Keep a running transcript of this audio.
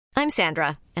I'm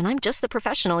Sandra, and I'm just the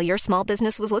professional your small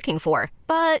business was looking for.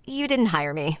 But you didn't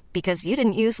hire me because you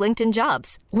didn't use LinkedIn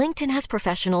Jobs. LinkedIn has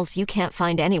professionals you can't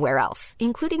find anywhere else,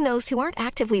 including those who aren't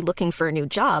actively looking for a new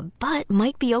job, but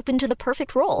might be open to the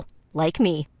perfect role, like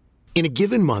me. In a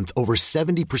given month, over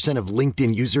 70% of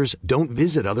LinkedIn users don't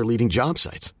visit other leading job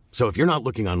sites. So if you're not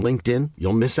looking on LinkedIn,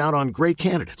 you'll miss out on great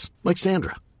candidates like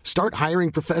Sandra. Start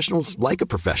hiring professionals like a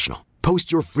professional.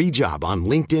 Post your free job on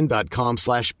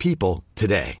linkedin.com/people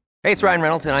today. Hey, it's Ryan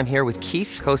Reynolds, and I'm here with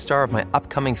Keith, co-star of my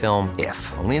upcoming film, If,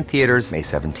 only in theaters May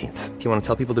 17th. Do you want to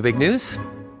tell people the big news?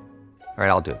 All right,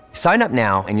 I'll do it. Sign up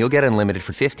now and you'll get unlimited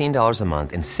for $15 a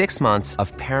month and 6 months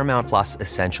of Paramount Plus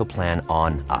Essential Plan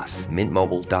on us.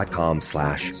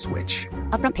 MintMobile.com/switch.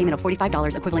 Upfront payment of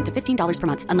 $45 equivalent to $15 per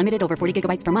month. Unlimited over 40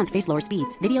 gigabytes per month. Face lower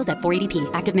speeds. Videos at 480p.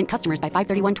 Active Mint customers by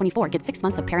 531.24 get 6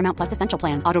 months of Paramount Plus Essential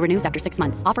Plan. Auto renews after 6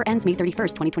 months. Offer ends May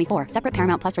 31st, 2024. Separate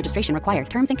Paramount Plus registration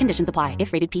required. Terms and conditions apply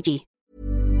if rated PG.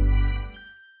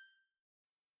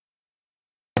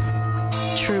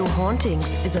 True Hauntings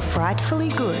is a Frightfully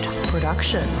Good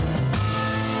production.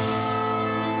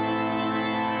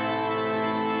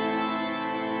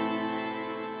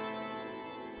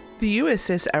 The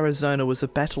USS Arizona was a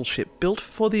battleship built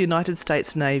for the United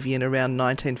States Navy in around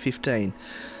 1915.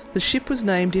 The ship was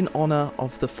named in honour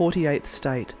of the 48th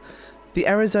state. The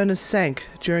Arizona sank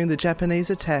during the Japanese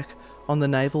attack on the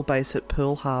naval base at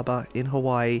Pearl Harbor in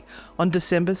Hawaii on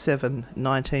December 7,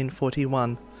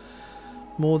 1941.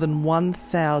 More than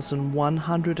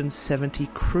 1,170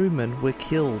 crewmen were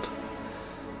killed.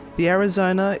 The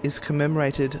Arizona is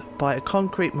commemorated by a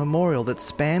concrete memorial that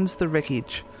spans the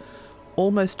wreckage.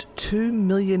 Almost 2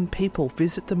 million people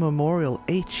visit the memorial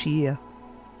each year.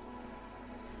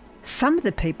 Some of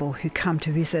the people who come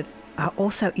to visit are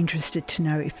also interested to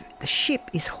know if the ship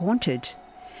is haunted.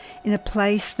 In a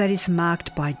place that is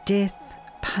marked by death,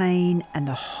 pain and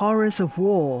the horrors of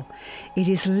war, it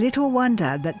is little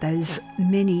wonder that those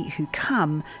many who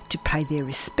come to pay their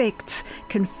respects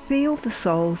can feel the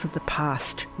souls of the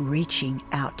past reaching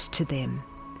out to them.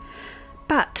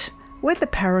 But whether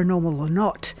paranormal or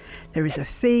not, there is a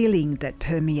feeling that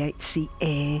permeates the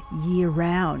air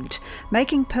year-round,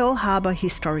 making Pearl Harbor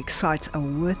historic sites a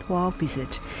worthwhile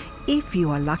visit if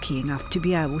you are lucky enough to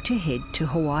be able to head to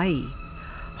Hawaii.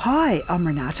 Hi, I'm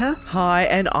Renata. Hi,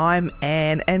 and I'm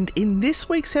Anne, and in this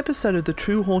week's episode of the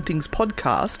True Hauntings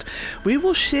podcast, we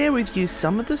will share with you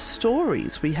some of the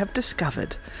stories we have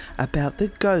discovered about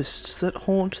the ghosts that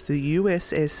haunt the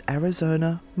USS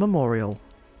Arizona Memorial.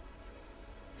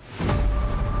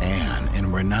 Anne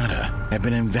and Renata have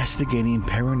been investigating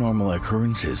paranormal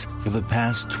occurrences for the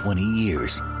past 20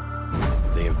 years.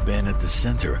 They have been at the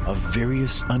center of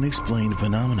various unexplained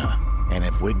phenomena and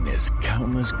have witnessed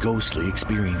countless ghostly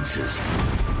experiences.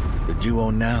 The duo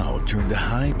now turn to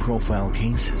high-profile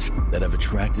cases that have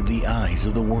attracted the eyes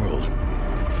of the world.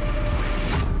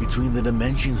 Between the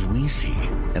dimensions we see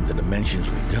and the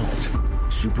dimensions we don't,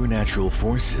 supernatural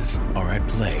forces are at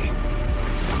play.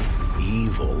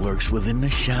 Evil lurks within the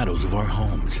shadows of our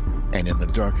homes and in the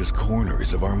darkest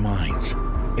corners of our minds.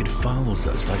 It follows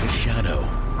us like a shadow,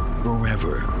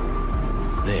 forever.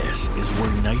 This is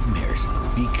where nightmares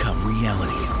become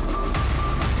reality.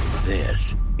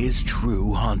 This is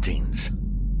True Hauntings.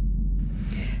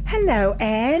 Hello,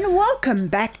 Anne. Welcome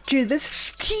back to the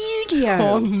studio.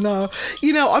 Oh, no.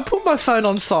 You know, I put my phone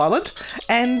on silent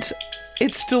and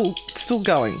it's still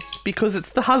going because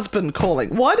it's the husband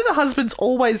calling. Why do the husbands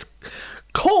always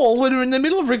call when we're in the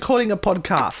middle of recording a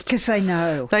podcast? Because they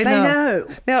know. They know.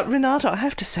 Now, Renata, I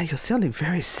have to say, you're sounding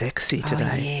very sexy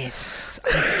today. Oh, yes.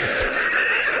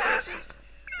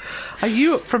 Are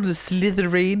you from the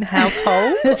Slytherin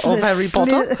household of Harry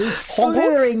Potter?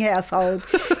 Slytherin household.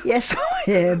 Yes, I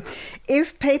am.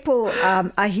 If people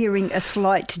are hearing a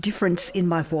slight difference in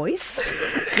my voice,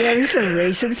 there is a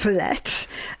reason for that,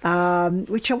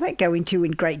 which I won't go into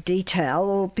in great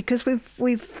detail, because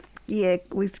we've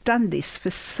done this for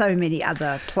so many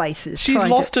other places. She's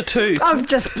lost a tooth. I've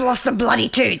just lost a bloody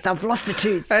tooth. I've lost a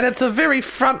tooth. And it's a very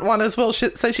front one as well.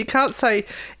 So she can't say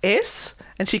S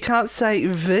and she can't say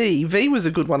V. V was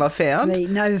a good one I found.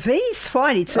 No, V's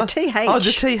fine. It's the TH. Oh,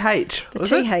 the TH. The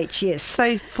TH, yes.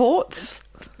 Say thoughts.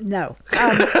 No.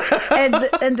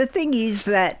 And the thing is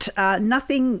that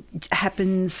nothing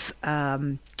happens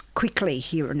quickly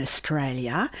here in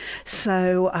Australia.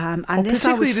 So unless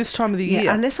particularly this time of the year.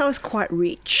 Unless I was quite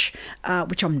rich,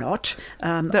 which I'm not.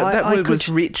 That word was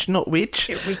rich, not witch.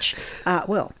 Rich.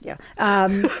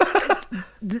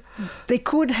 there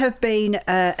could have been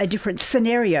a different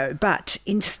scenario, but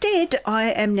instead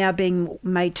I am now being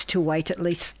made to wait at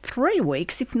least 3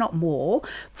 weeks, if not more,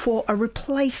 for a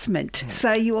replacement.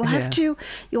 So you will have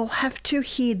to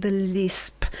hear the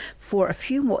lisp for a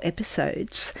few more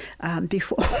episodes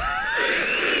before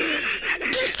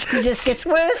it just gets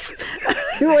worse.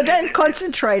 I don't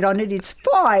concentrate on it, it's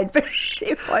fine, but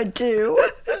if I do,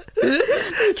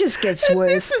 it just gets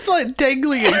worse. This is like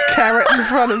dangling a carrot in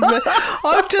front of me.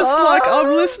 I'm just like, I'm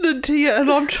listening to you and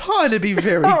I'm trying to be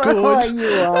very good. Oh, you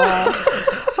are.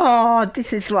 Oh,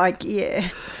 this is like, yeah.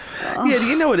 Yeah, do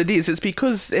you know what it is? It's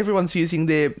because everyone's using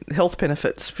their health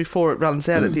benefits before it runs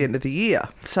out at the end of the year.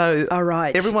 So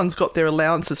everyone's got their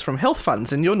allowances from health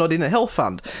funds and you're not in a health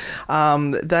fund.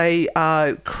 They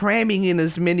are cramming in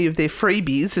as many of their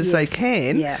freebies as they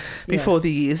can before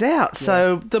the year's out. Yeah.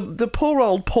 So the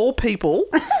poor people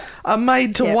are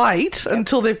made to wait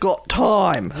until they've got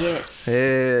time. Yes.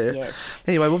 Yes.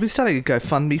 Anyway, we'll be starting a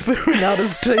GoFundMe for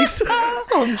Renata's teeth,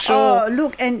 I'm sure. Oh,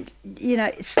 look, and, you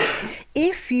know,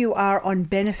 if you are on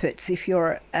benefits, if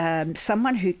you're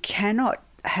someone who cannot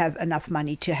have enough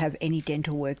money to have any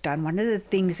dental work done, one of the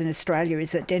things in Australia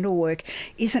is that dental work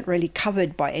isn't really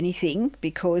covered by anything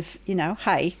because, you know,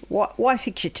 hey, why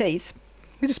fix your teeth?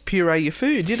 You just puree your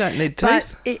food. You don't need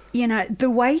teeth. But, you know,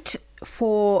 the wait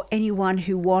for anyone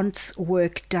who wants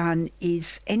work done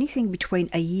is anything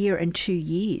between a year and 2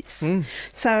 years.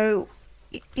 So,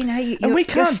 you know, and we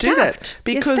can't do that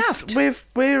because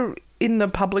we're in the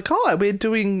public eye. We're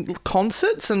doing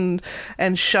concerts and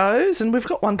shows, and we've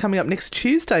got one coming up next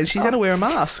Tuesday, and she's going to wear a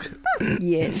mask.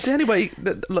 Yes. It's the only way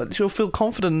that she'll feel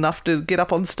confident enough to get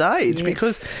up on stage,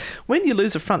 because when you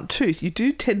lose a front tooth, you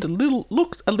do tend to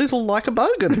look a little like a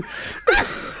bogan.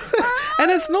 And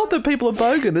it's not that people are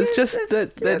bogan, it's just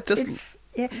that they're just...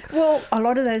 Yeah, well, a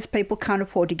lot of those people can't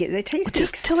afford to get their teeth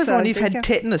fixed. Just tell everyone you've had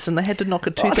tetanus and they had to knock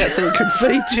a tooth out so they could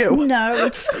feed you. No,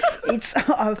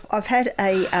 I've had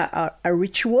a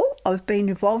ritual. I've been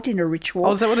involved in a ritual.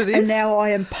 Oh, is that what it is? And now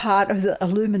I am part of the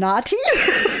Illuminati.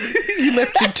 You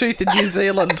left your tooth in New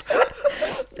Zealand.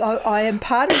 I am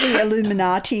part of the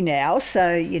Illuminati now,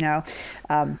 so, you know,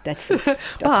 that's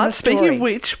But speaking of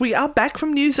which, we are back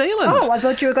from New Zealand. Oh, I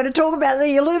thought you were going to talk about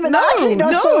the Illuminati.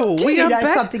 No, we are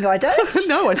back. Something I don't.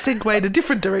 No, I segued in a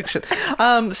different direction.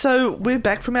 So we're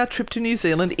back from our trip to New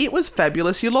Zealand. It was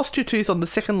fabulous. You lost your tooth on the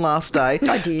second last day.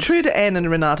 I did. True to Anne and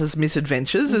Renata's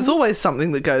misadventures, there's always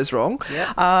something that goes wrong.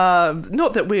 Yep.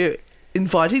 Not that we're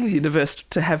inviting the universe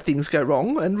to have things go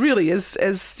wrong, and really as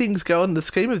things go in the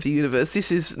scheme of the universe,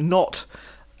 this is not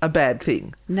a bad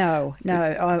thing. No,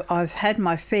 I've had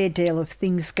my fair deal of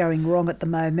things going wrong at the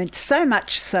moment, so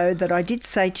much so that I did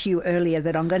say to you earlier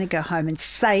that I'm going to go home and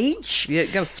sage. Yeah,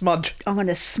 you're going to smudge. I'm going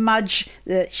to smudge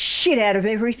the shit out of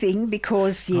everything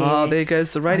because, Oh, there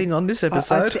goes the rating on this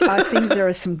episode. I think there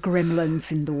are some gremlins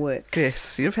in the works.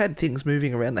 Yes, you've had things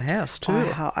moving around the house too.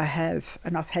 I have,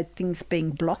 and I've had things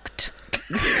being blocked.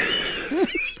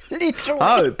 Literally.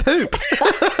 Oh, poop.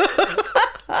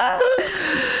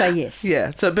 So, yes.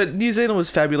 Yeah, but New Zealand was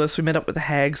fabulous. We met up with the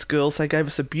Hags girls. They gave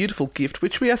us a beautiful gift,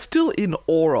 which we are still in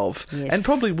awe of, and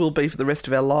probably will be for the rest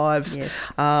of our lives. Yes.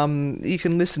 You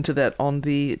can listen to that on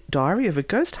the Diary of a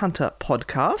Ghost Hunter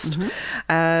podcast.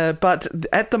 But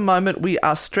at the moment, we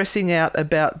are stressing out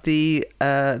about the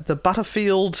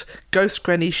Butterfield Ghost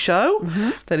Granny show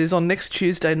that is on next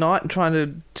Tuesday night, and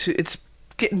trying to it's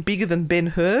getting bigger than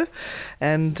Ben-Hur,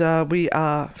 and we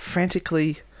are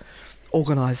frantically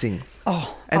organising.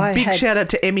 Oh, and big shout out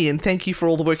to Emmy, and thank you for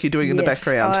all the work you're doing in the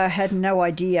background. I had no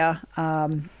idea.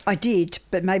 I did,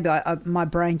 but maybe my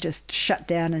brain just shut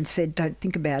down and said, don't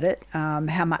think about it,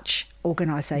 how much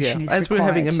organisation is as we were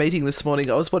having a meeting this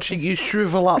morning, I was watching you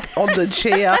shrivel up on the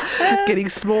chair, getting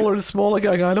smaller and smaller,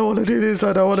 going, I don't want to do this,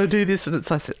 I don't want to do this. And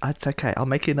I said, it's okay, I'll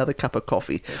make you another cup of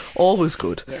coffee. Yes. All was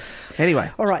good. Yes.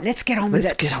 Anyway. All right, let's get on with it.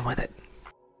 Let's get on with it.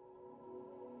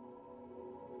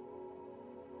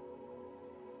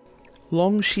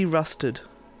 Long she rusted,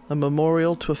 a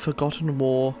memorial to a forgotten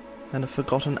war and a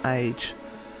forgotten age.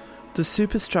 The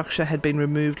superstructure had been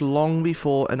removed long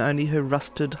before, and only her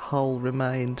rusted hull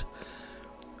remained.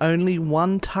 Only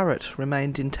one turret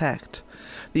remained intact.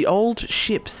 The old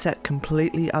ship sat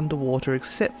completely underwater,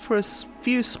 except for a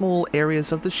few small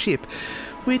areas of the ship,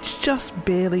 which just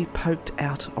barely poked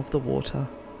out of the water.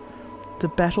 The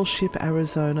battleship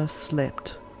Arizona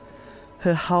slept.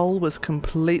 Her hull was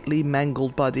completely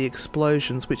mangled by the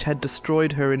explosions which had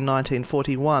destroyed her in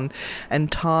 1941,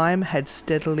 and time had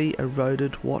steadily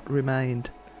eroded what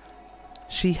remained.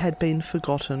 She had been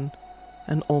forgotten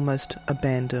and almost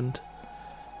abandoned.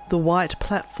 The white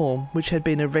platform which had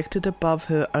been erected above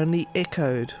her only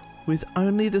echoed with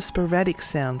only the sporadic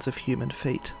sounds of human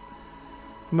feet.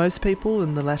 Most people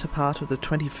in the latter part of the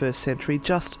 21st century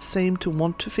just seem to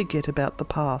want to forget about the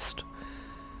past.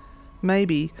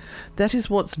 Maybe that is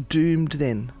what's doomed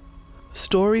then.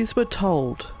 Stories were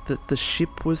told that the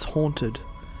ship was haunted,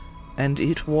 and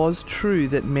it was true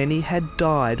that many had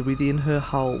died within her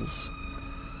hulls.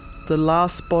 The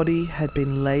last body had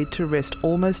been laid to rest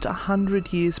almost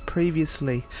 100 years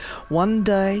previously. One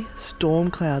day,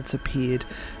 storm clouds appeared,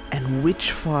 and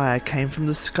witch fire came from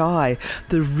the sky.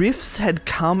 The rifts had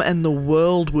come, and the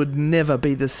world would never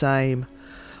be the same.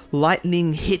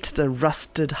 Lightning hit the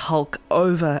rusted hulk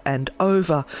over and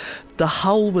over. The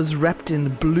hull was wrapped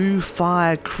in blue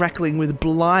fire, crackling with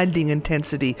blinding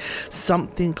intensity.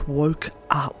 Something woke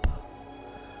up.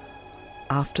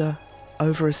 After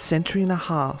over a century and a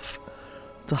half,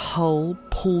 the hull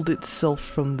pulled itself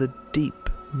from the deep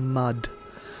mud.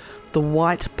 The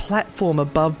white platform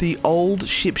above the old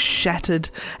ship shattered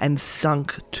and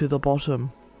sunk to the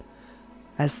bottom.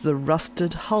 As the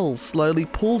rusted hull slowly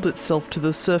pulled itself to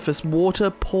the surface,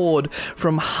 water poured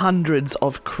from hundreds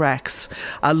of cracks.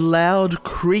 A loud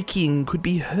creaking could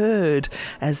be heard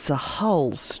as the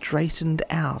hull straightened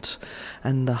out,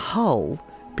 and the hull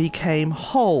became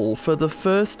whole for the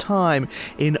first time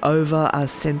in over a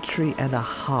century and a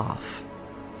half.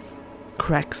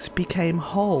 Cracks became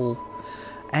whole,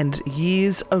 and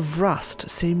years of rust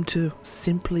seemed to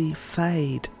simply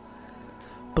fade.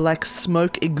 Black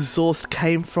smoke exhaust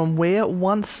came from where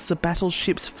once the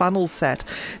battleship's funnel sat.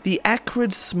 The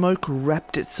acrid smoke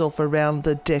wrapped itself around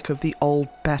the deck of the old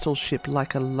battleship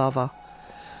like a lover.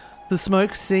 The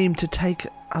smoke seemed to take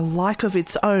a like of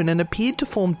its own and appeared to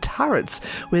form turrets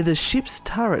where the ship's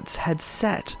turrets had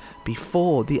sat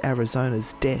before the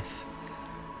Arizona's death.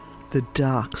 The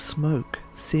dark smoke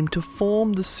seemed to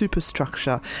form the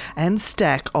superstructure and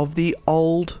stack of the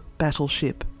old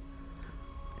battleship.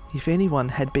 If anyone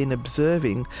had been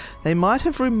observing, they might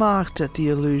have remarked at the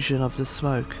illusion of the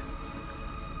smoke.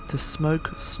 The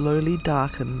smoke slowly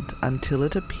darkened until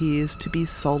it appears to be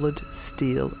solid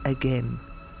steel again.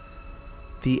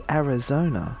 The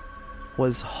Arizona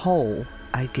was whole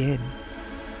again.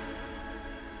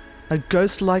 A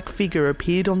ghost-like figure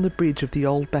appeared on the bridge of the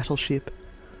old battleship.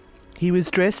 He was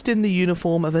dressed in the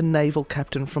uniform of a naval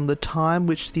captain from the time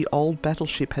which the old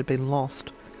battleship had been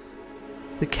lost.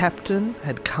 The captain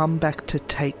had come back to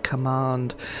take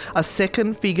command. A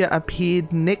second figure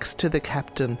appeared next to the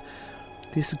captain.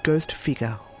 This ghost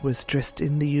figure was dressed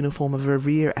in the uniform of a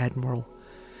rear admiral.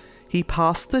 He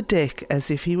passed the deck as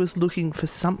if he was looking for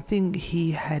something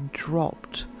he had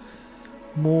dropped.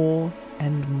 More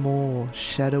and more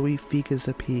shadowy figures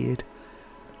appeared.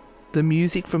 The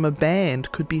music from a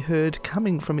band could be heard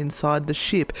coming from inside the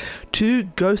ship. 2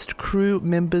 ghost crew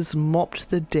members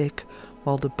mopped the deck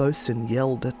while the boatswain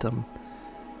yelled at them.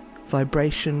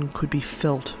 Vibration could be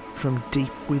felt from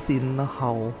deep within the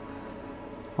hull.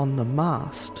 On the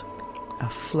mast, a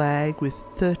flag with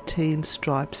 13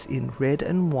 stripes in red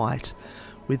and white,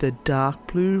 with a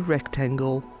dark blue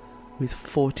rectangle with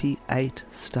 48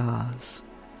 stars.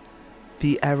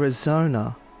 The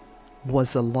Arizona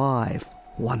was alive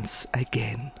once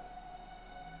again.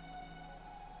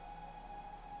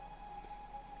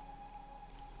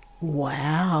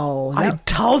 Wow. I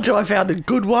told you I found a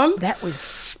good one. That was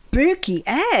spooky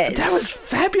as. That was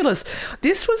fabulous.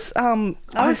 This was... I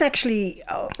was actually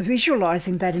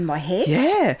visualising that in my head.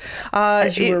 Yeah.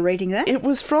 As you were reading that. It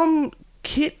was from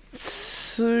Kitsun...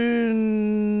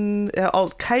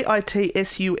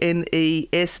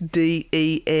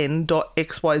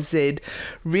 KITSUNESDEN.XYZ.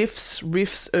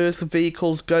 Rifts, Earth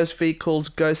Vehicles, Ghost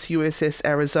USS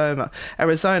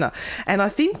Arizona. And I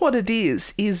think what it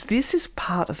is this is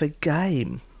part of a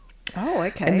game. Oh,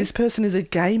 okay. And this person is a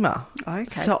gamer. Okay.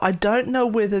 So I don't know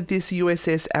whether this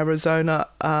USS Arizona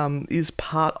is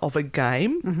part of a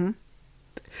game. Mm-hmm.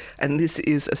 And this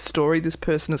is a story this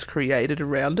person has created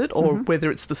around it, or whether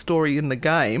it's the story in the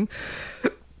game.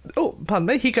 Oh, pardon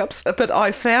me, hiccups. But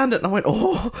I found it and I went,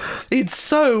 it's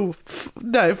so,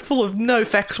 full of no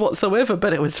facts whatsoever,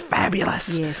 but it was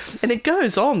fabulous. Yes. And it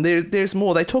goes on. There's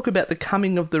more. They talk about the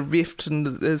coming of the rift and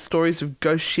the stories of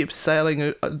ghost ships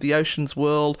sailing the ocean's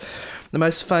world. The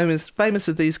most famous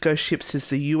of these ghost ships is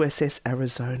the USS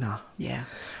Arizona. Yeah.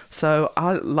 So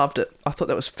I loved it. I thought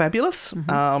that was fabulous.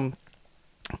 Mm-hmm.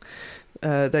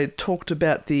 They talked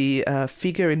about the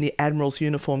figure in the admiral's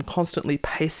uniform constantly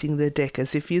pacing the deck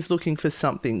as if he is looking for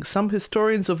something. Some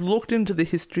historians have looked into the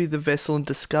history of the vessel and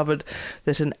discovered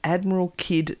that an Admiral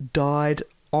Kidd died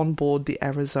on board the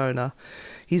Arizona.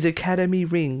 His academy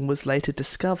ring was later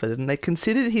discovered, and they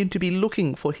considered him to be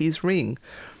looking for his ring.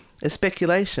 A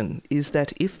speculation is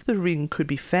that if the ring could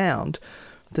be found,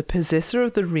 the possessor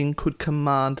of the ring could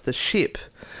command the ship.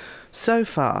 So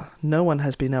far, no one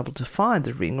has been able to find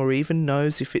the ring or even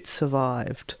knows if it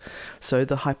survived. So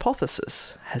the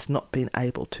hypothesis has not been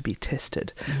able to be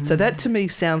tested. So that to me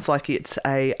sounds like it's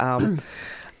a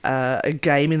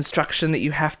game instruction that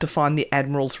you have to find the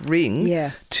Admiral's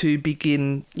ring to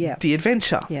begin the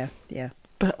adventure. Yeah.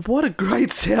 But what a great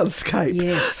soundscape.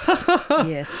 Yes.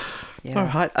 Yes. Yeah. All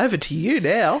right, over to you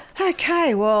now.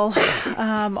 Okay, well,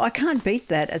 I can't beat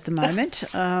that at the moment.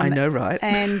 I know, right?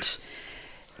 And,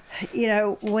 you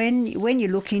know, when you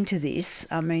look into this,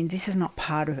 I mean, this is not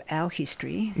part of our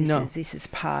history. This is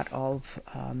part of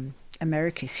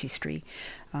America's history.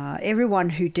 Everyone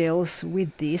who deals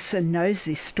with this and knows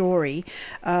this story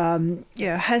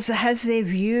has their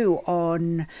view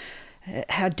on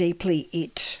how deeply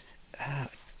it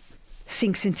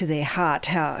sinks into their heart,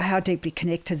 how deeply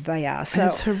connected they are. So and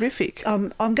it's horrific.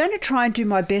 I'm going to try and do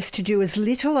my best to do as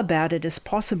little about it as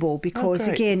possible because,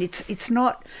 again, it's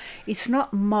not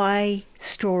my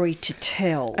story to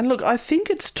tell. And look, I think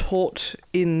it's taught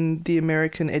in the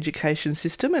American education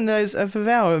system, and those of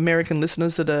our American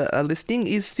listeners that are listening,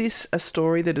 is this a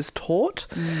story that is taught?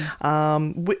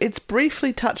 It's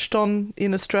briefly touched on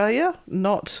in Australia,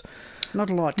 Not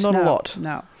a lot.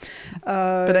 No.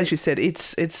 But as you said,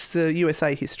 it's the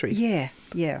USA history.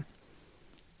 Yeah.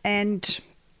 And,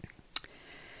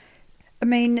 I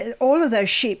mean, all of those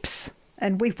ships,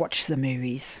 and we've watched the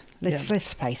movies.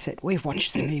 Let's face it, we've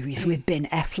watched the movies with Ben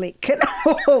Affleck and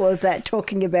all of that,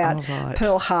 talking about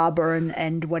Pearl Harbor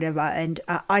and whatever. And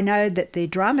I know that they're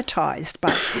dramatised,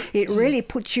 but it really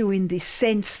puts you in this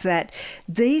sense that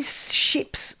these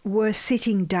ships were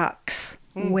sitting ducks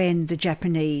when the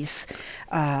Japanese...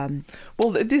 well,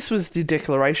 this was the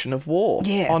declaration of war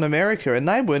on America, and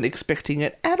they weren't expecting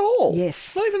it at all.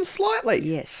 Yes. Not even slightly.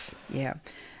 Yes, yeah.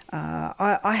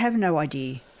 I have no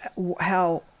idea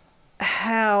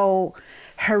how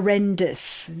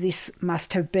horrendous this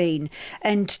must have been.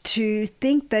 And to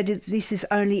think that this is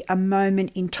only a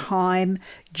moment in time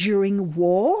during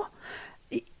war...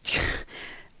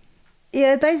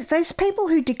 Yeah, those people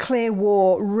who declare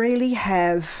war really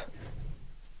have...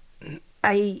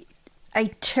 a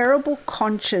terrible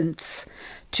conscience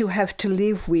to have to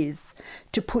live with,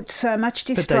 to put so much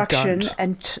destruction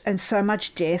and so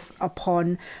much death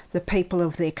upon the people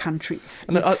of their countries.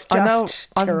 And it's I know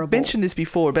terrible. I've mentioned this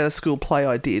before about a school play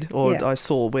I did, I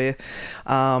saw, where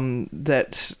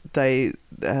that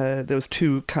there was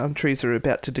two countries that were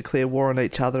about to declare war on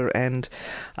each other, and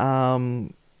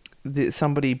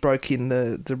somebody broke in,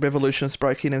 the revolutionists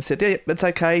broke in and said, yeah, it's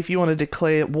okay if you want to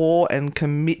declare war and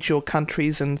commit your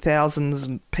countries and thousands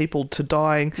of people to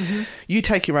dying, you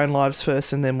take your own lives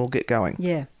first and then we'll get going.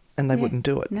 Yeah. And they wouldn't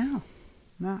do it. No,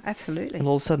 absolutely. And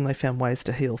all of a sudden they found ways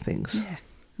to heal things.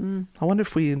 Yeah. I wonder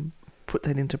if we put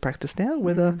that into practice now,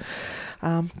 whether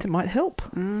that might help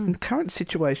in the current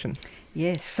situation.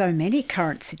 Yes, so many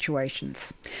current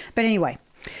situations. But anyway...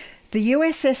 The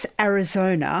USS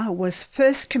Arizona was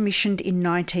first commissioned in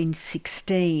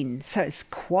 1916, so it's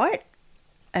quite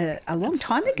a long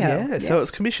time ago. Yeah, so it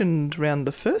was commissioned around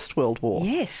the First World War.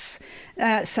 Yes.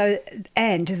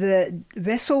 And the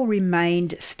vessel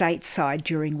remained stateside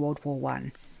during World War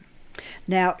I.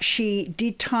 Now, she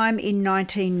did time in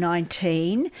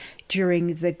 1919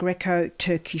 during the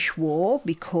Greco-Turkish War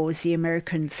because the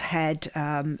Americans had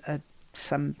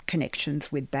some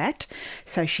connections with that.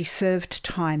 So she served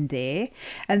time there.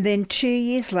 And then 2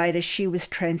 years later, she was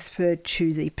transferred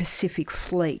to the Pacific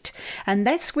Fleet. And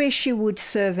that's where she would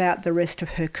serve out the rest of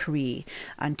her career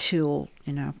until,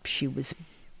 she was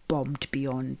bombed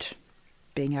beyond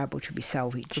being able to be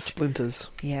salvaged. The splinters.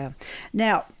 Yeah.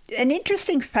 Now, an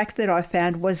interesting fact that I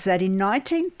found was that in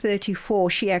 1934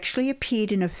 she actually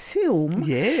appeared in a film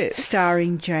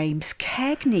starring James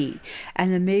Cagney,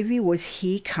 and the movie was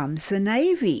Here Comes the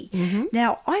Navy.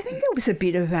 Now, I think it was a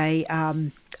bit of a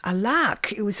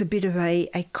lark. It was a bit of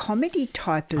a comedy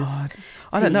type of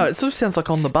I don't know. It sort of sounds like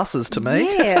On the Buses to me.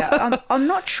 Yeah, I'm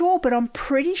not sure, but I'm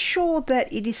pretty sure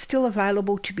that it is still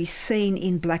available to be seen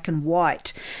in black and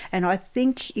white. And I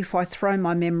think if I throw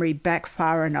my memory back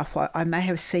far enough, I may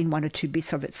have seen one or two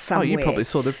bits of it somewhere. Oh, you probably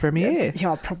saw the premiere.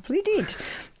 Yeah, I probably did.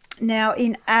 Now,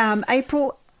 in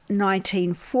April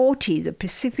 1940, the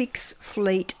Pacific's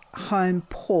Fleet home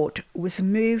port was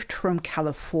moved from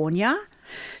California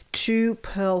to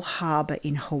Pearl Harbor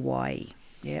in Hawaii.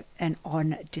 Yep. And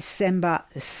on December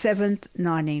the 7th,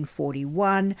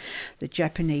 1941, the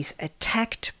Japanese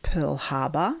attacked Pearl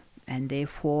Harbor and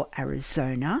therefore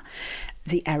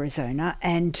the Arizona,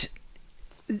 and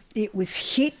it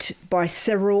was hit by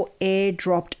several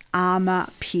air-dropped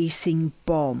armour-piercing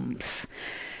bombs.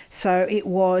 So it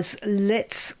was,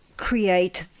 let's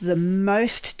create the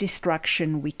most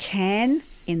destruction we can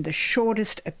in the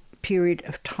shortest period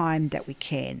of time that we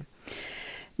can.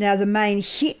 Now, the main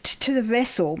hit to the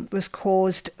vessel was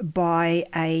caused by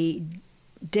a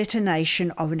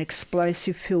detonation of an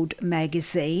explosive-filled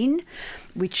magazine,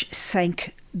 which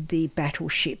sank the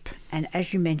battleship. And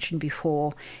as you mentioned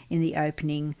before in the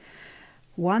opening,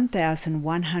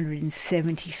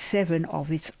 1,177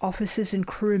 of its officers and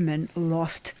crewmen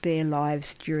lost their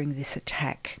lives during this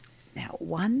attack. Now,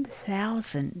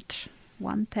 1,000.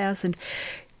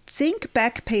 Think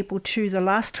back, people, to the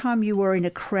last time you were in a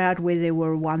crowd where there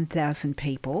were 1,000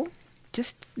 people.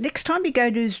 Just next time you go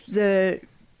to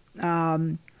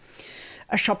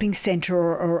a shopping centre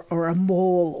or a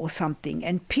mall or something,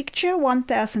 and picture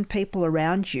 1,000 people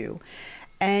around you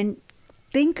and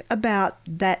think about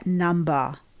that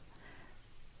number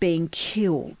being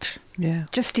killed. Yeah.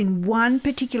 Just in one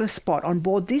particular spot on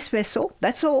board this vessel,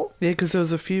 that's all. Yeah, because there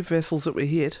was a few vessels that were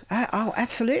hit. Oh,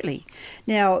 absolutely.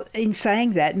 Now, in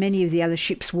saying that, many of the other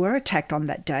ships were attacked on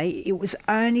that day. It was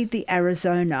only the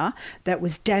Arizona that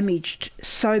was damaged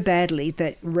so badly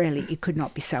that really it could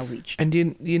not be salvaged. And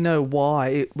you know why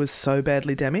it was so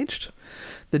badly damaged?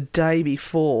 The day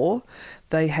before,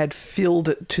 they had filled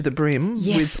it to the brim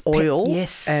with oil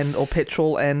or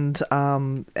petrol and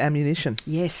ammunition.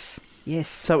 Yes.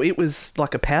 So it was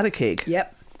like a powder keg.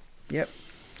 Yep.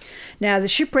 Now, the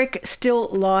shipwreck still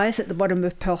lies at the bottom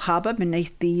of Pearl Harbor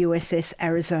beneath the USS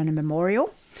Arizona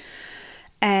Memorial.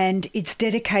 And it's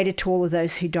dedicated to all of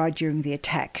those who died during the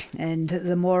attack. And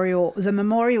the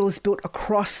memorial is built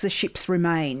across the ship's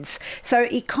remains. So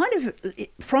it kind of,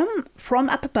 from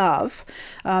up above,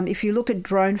 if you look at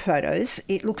drone photos,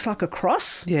 it looks like a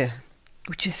cross. Yeah.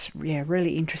 Which is,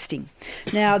 really interesting.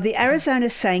 Now, the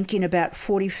Arizona sank in about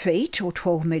 40 feet or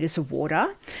 12 metres of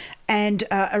water. And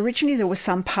originally there were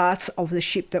some parts of the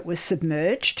ship that were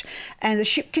submerged. And the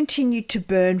ship continued to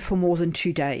burn for more than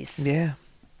 2 days. Yeah.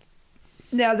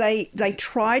 Now, they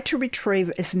tried to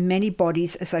retrieve as many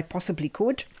bodies as they possibly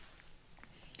could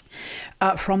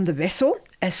from the vessel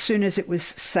as soon as it was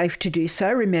safe to do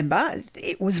so. Remember,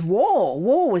 it was war.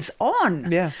 War was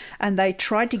on. Yeah. And they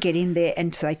tried to get in there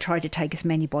and they tried to take as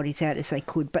many bodies out as they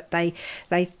could. But they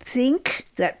think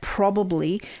that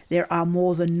probably there are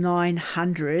more than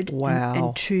 900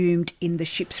 entombed in the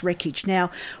ship's wreckage. Now,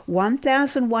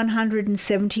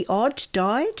 1,170 odd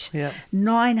died. Yeah.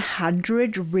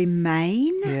 900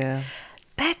 remain. Yeah.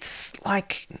 That's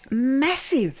like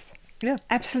massive. Yeah.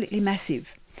 Absolutely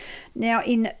massive. Now,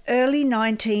 in early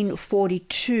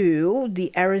 1942,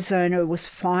 the Arizona was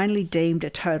finally deemed a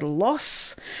total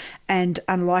loss, and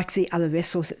unlike the other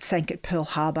vessels that sank at Pearl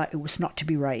Harbor, it was not to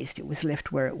be raised. It was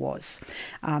left where it was.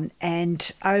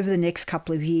 And over the next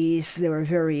couple of years, there were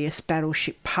various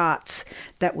battleship parts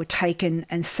that were taken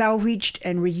and salvaged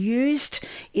and reused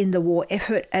in the war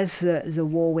effort as the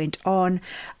war went on,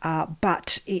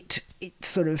 but it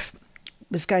sort of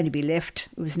was going to be left.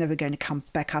 It was never going to come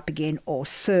back up again or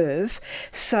serve.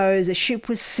 So the ship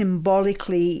was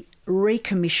symbolically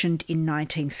recommissioned in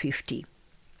 1950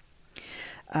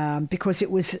 because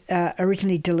it was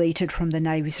originally deleted from the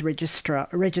Navy's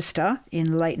register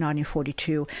in late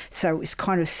 1942. So it was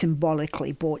kind of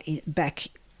symbolically brought back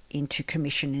into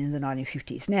commission in the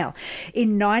 1950s. Now,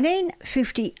 in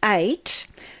 1958,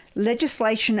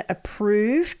 legislation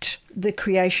approved the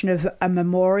creation of a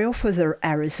memorial for the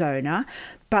Arizona,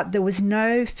 but there was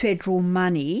no federal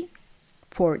money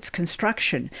for its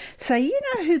construction. So you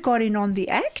know who got in on the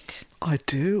act? I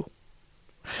do.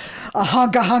 A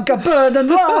hunker burning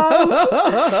low.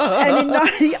 And I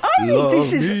think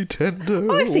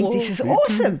this is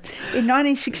awesome. In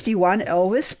 1961,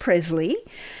 Elvis Presley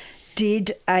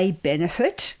did a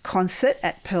benefit concert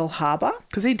at Pearl Harbor.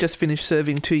 Because he'd just finished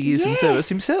serving 2 years in service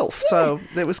himself, so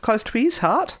that was close to his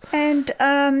heart. And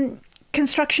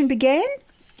construction began,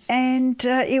 and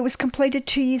it was completed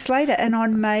 2 years later. And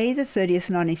on May the 30th,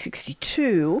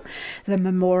 1962, the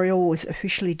memorial was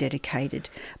officially dedicated.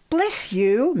 Bless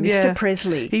you, Mr.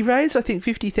 Presley. He raised, I think,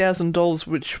 $50,000,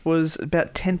 which was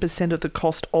about 10% of the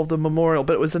cost of the memorial,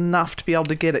 but it was enough to be able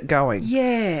to get it going.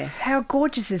 Yeah. How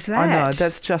gorgeous is that? I know.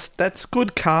 That's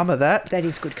good karma, that. That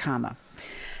is good karma.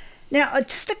 Now,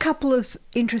 just a couple of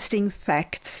interesting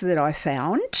facts that I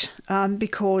found,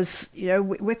 because,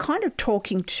 we're kind of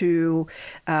talking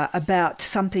about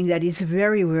something that is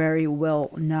very, very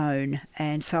well known.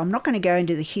 And so I'm not going to go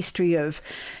into the history of,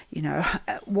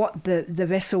 what the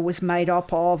vessel was made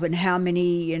up of and how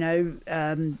many,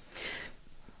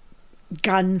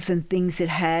 guns and things it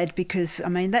had, because,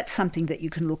 that's something that you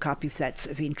can look up if that's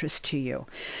of interest to you.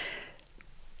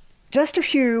 just a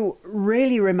few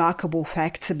really remarkable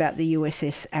facts about the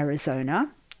USS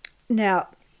Arizona. Now,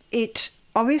 it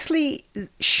obviously,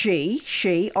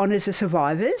 she honours the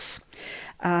survivors,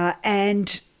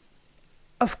 and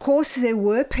of course there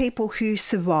were people who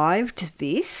survived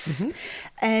this,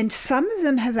 and some of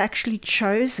them have actually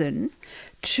chosen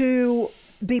to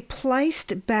be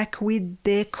placed back with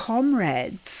their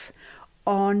comrades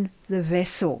on the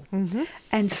vessel.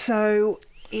 And so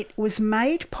it was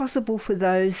made possible for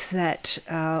those that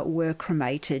were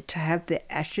cremated to have their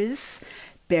ashes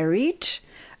buried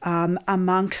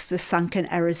amongst the sunken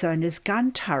Arizona's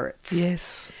gun turrets.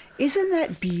 Yes. Isn't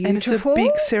that beautiful? And it's a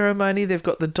big ceremony. They've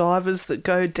got the divers that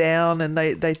go down and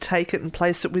they take it and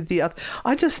place it with the other.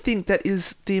 I just think that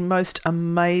is the most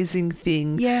amazing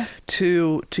thing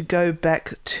to go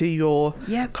back to your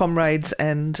comrades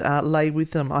and lay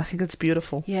with them. I think it's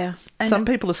beautiful. Yeah. And some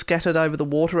people are scattered over the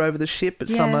water over the ship, but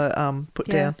some are put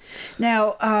down.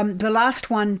 Now, the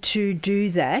last one to do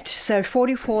that, so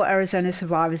 44 Arizona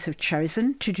survivors have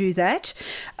chosen to do that.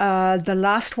 The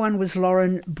last one was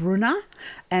Lauren Brunner,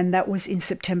 and that was in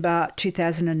September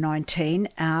 2019,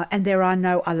 and there are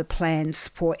no other plans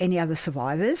for any other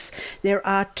survivors. There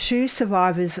are 2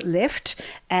 survivors left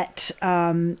at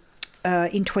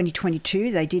in 2022.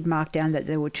 They did mark down that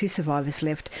there were 2 survivors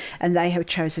left, and they have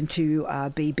chosen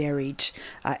to be buried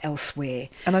elsewhere.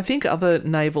 And I think other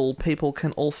naval people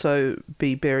can also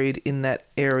be buried in that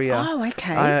area. Oh,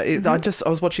 okay. I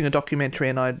was watching a documentary,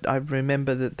 and I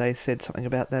remember that they said something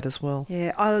about that as well.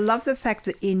 Yeah, I love the fact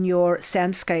that in your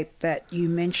soundscape that you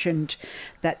mentioned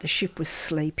that the ship was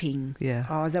sleeping. Yeah.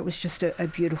 Oh, that was just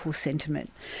a beautiful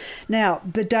sentiment. Now,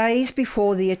 the days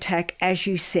before the attack, as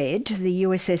you said, the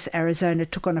USS Arizona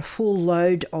took on a full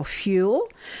load of fuel,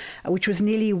 which was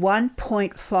nearly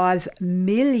 1.5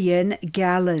 million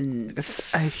gallons.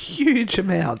 It's a huge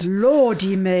amount.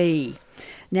 Lordy me.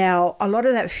 Now, a lot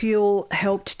of that fuel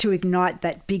helped to ignite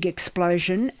that big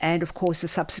explosion and, of course, the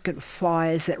subsequent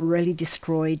fires that really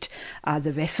destroyed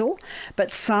the vessel.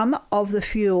 But some of the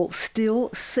fuel still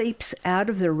seeps out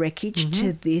of the wreckage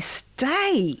to this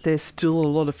day. There's still a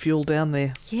lot of fuel down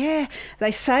there. Yeah.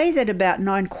 They say that about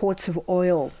 9 quarts of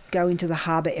oil go into the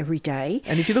harbour every day.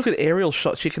 And if you look at aerial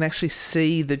shots, you can actually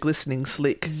see the glistening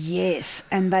slick. Yes,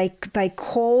 and they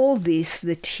call this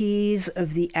the tears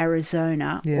of the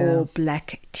Arizona or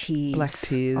black tears. Black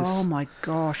tears. Oh my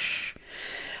gosh.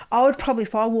 I would probably,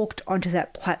 if I walked onto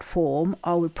that platform,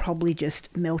 I would probably just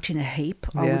melt in a heap.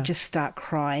 I would just start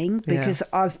crying because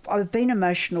I've been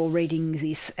emotional reading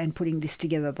this and putting this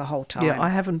together the whole time. Yeah, I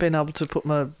haven't been able to put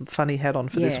my funny hat on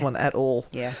for this one at all.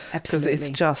 Yeah, absolutely. Because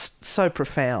it's just so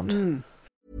profound.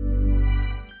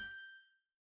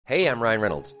 Hey, I'm Ryan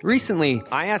Reynolds. Recently,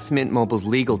 I asked Mint Mobile's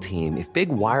legal team if big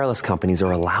wireless companies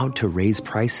are allowed to raise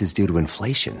prices due to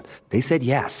inflation. They said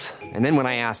yes. And then when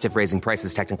I asked if raising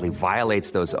prices technically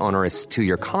violates those onerous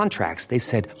 2-year contracts, they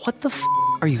said, "What the f***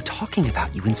 are you talking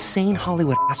about, you insane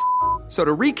Hollywood ass?" So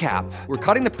to recap, we're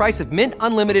cutting the price of Mint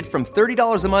Unlimited from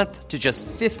 $30 a month to just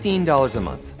 $15 a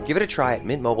month. Give it a try at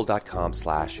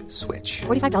mintmobile.com/switch.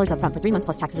 $45 up front for 3 months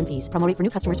plus taxes and fees. Promo rate for new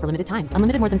customers for limited time.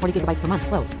 Unlimited more than 40 gigabytes per month.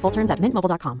 Slows full terms at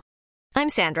mintmobile.com. I'm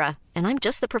Sandra, and I'm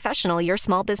just the professional your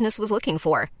small business was looking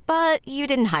for. But you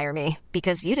didn't hire me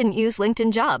because you didn't use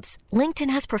LinkedIn Jobs. LinkedIn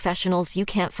has professionals you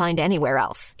can't find anywhere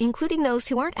else, including those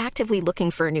who aren't actively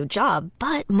looking for a new job,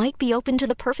 but might be open to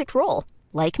the perfect role,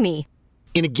 like me.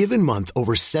 In a given month,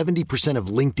 over 70% of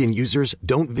LinkedIn users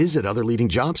don't visit other leading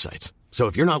job sites. So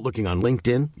if you're not looking on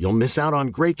LinkedIn, you'll miss out on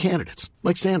great candidates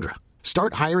like Sandra.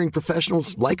 Start hiring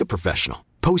professionals like a professional.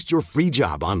 Post your free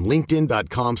job on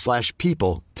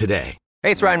linkedin.com/people today.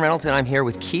 Hey, it's Ryan Reynolds, and I'm here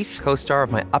with Keith, co-star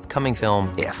of my upcoming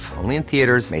film, If, only in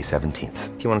theaters May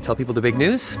 17th. Do you want to tell people the big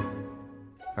news?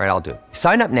 All right, I'll do it.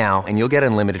 Sign up now and you'll get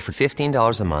unlimited for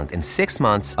 $15 a month and 6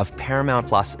 months of Paramount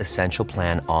Plus Essential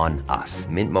Plan on us.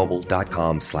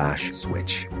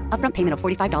 mintmobile.com/switch. Upfront payment of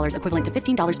 $45 equivalent to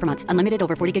 $15 per month. Unlimited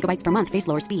over 40 gigabytes per month. Face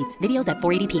lower speeds. Videos at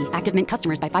 480p. Active Mint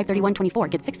customers by 531.24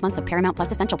 get 6 months of Paramount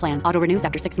Plus Essential Plan. Auto renews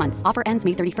after 6 months. Offer ends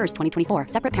May 31st, 2024.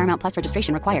 Separate Paramount Plus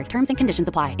registration required. Terms and conditions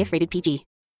apply if rated PG.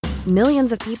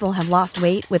 Millions of people have lost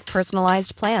weight with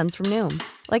personalized plans from Noom.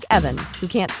 Like Evan, who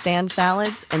can't stand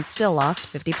salads and still lost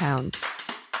 50 pounds.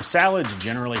 Salads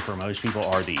generally for most people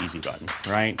are the easy button,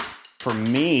 right? For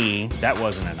me, that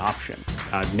wasn't an option.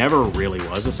 I never really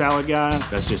was a salad guy.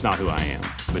 That's just not who I am.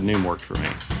 But Noom worked for me.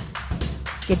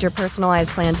 Get your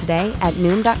personalized plan today at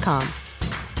Noom.com.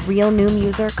 Real Noom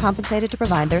user compensated to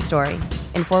provide their story.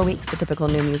 In 4 weeks, the typical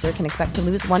Noom user can expect to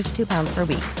lose 1 to 2 pounds per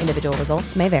week. Individual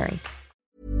results may vary.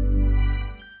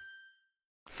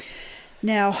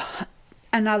 Now,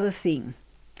 another thing.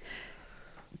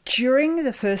 During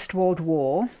the First World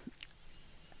War,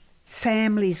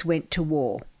 families went to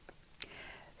war.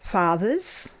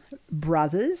 Fathers,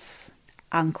 brothers,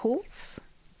 uncles,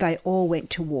 they all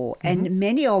went to war. And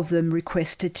many of them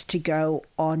requested to go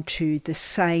onto the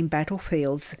same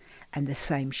battlefields and the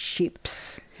same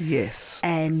ships. Yes.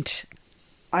 And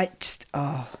I just,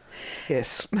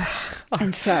 Yes.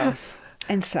 And so.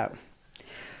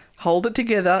 Hold it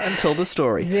together and tell the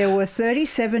story. There were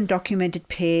 37 documented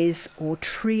pairs or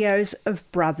trios of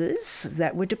brothers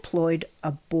that were deployed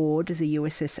aboard the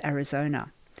USS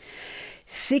Arizona.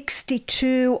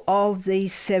 62 of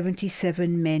these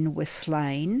 77 men were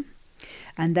slain,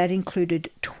 and that included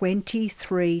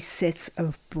 23 sets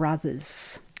of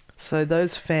brothers. So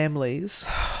those families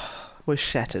were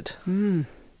shattered.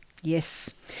 Yes.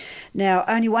 Now,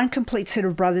 only one complete set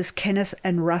of brothers, Kenneth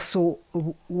and Russell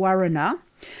Warrener,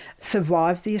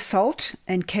 survived the assault,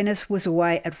 and Kenneth was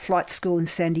away at flight school in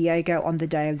San Diego on the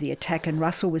day of the attack, and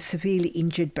Russell was severely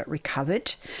injured but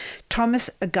recovered. Thomas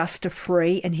Augusta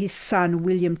Free and his son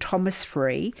William Thomas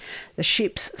Free, the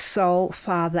ship's sole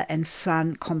father and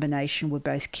son combination, were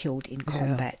both killed in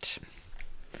combat.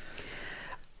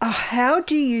 How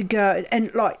do you go? And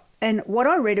what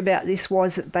I read about this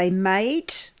was that they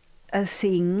made a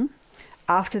thing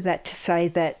after that to say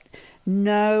that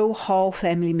no whole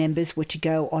family members were to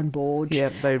go on board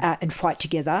and fight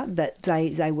together, that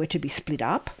they were to be split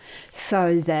up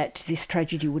so that this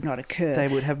tragedy would not occur. They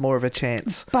would have more of a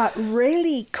chance. But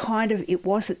really it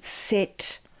wasn't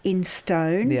set in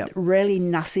stone. Yep. Really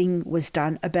nothing was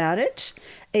done about it,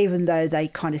 even though they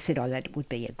kind of said, that would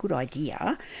be a good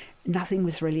idea. Nothing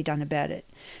was really done about it.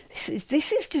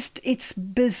 This is just, it's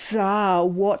bizarre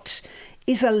what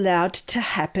is allowed to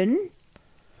happen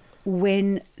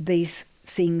when these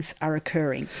things are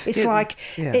occurring. It's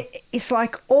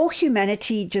like all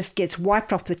humanity just gets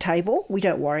wiped off the table. We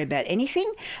don't worry about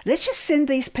anything. Let's just send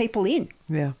these people in.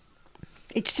 Yeah.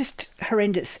 It's just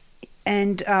horrendous.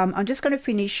 And I'm just going to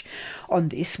finish on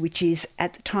this, which is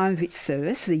at the time of its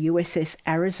service, the USS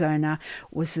Arizona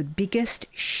was the biggest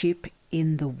ship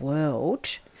in the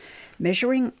world,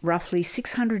 measuring roughly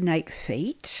 608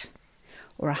 feet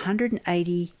or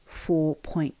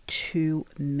 184.2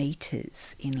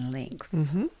 metres in length.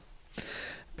 Mm-hmm.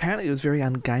 Apparently it was very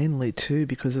ungainly too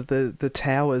because of the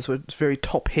towers were very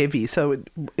top heavy, so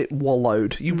it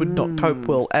wallowed. You would not cope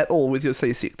well at all with your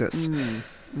seasickness.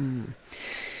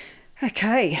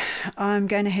 Okay, I'm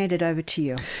going to hand it over to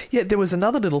you. Yeah, there was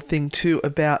another little thing too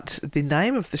about the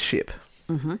name of the ship.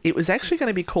 Mm-hmm. It was actually going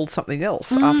to be called something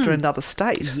else after another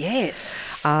state.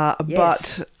 Yes.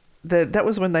 But that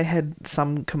was when they had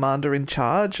some commander in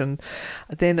charge, and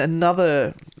then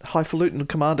another highfalutin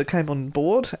commander came on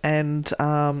board, and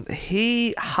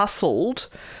he hustled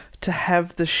to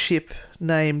have the ship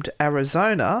named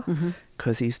Arizona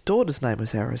because his daughter's name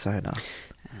was Arizona.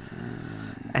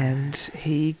 And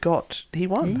he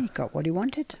won. He got what he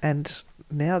wanted. And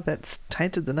now that's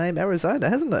tainted the name Arizona,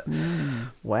 hasn't it?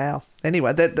 Wow.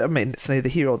 Anyway, it's neither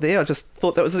here or there. I just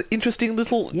thought that was an interesting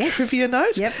little trivia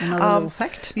note. Yep, another little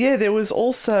fact. Yeah, there was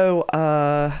also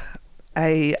a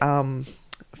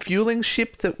fueling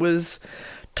ship that was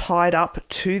tied up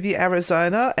to the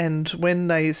Arizona, and when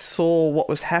they saw what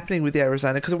was happening with the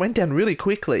Arizona, because it went down really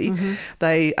quickly,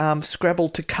 they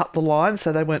scrabbled to cut the line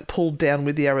so they weren't pulled down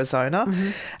with the Arizona.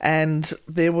 And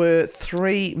there were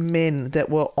 3 men that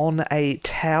were on a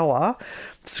tower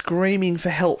screaming for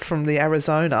help from the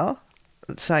Arizona,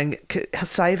 saying,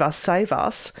 save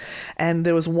us. And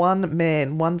there was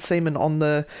one seaman on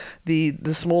the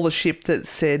smaller ship that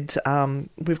said,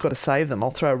 we've got to save them,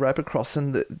 I'll throw a rope across.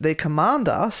 And their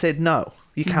commander said, no,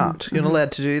 you can't. You're not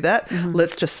allowed to do that.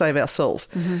 Let's just save ourselves.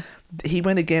 He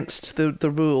went against the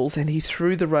rules and he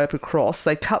threw the rope across.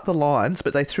 They cut the lines,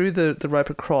 but they threw the rope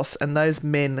across, and those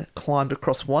men climbed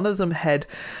across. One of them had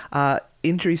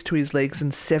injuries to his legs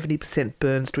and 70%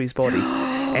 burns to his body.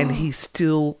 And he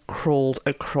still crawled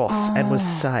across and was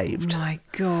saved. My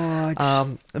God.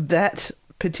 That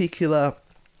particular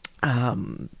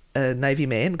Navy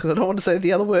man, because I don't want to say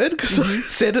the other word because I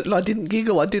said it and I didn't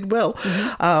giggle, I did well,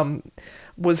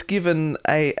 was given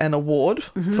an award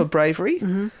for bravery.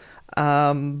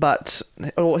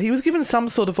 Or he was given some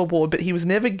sort of award, but he was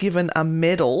never given a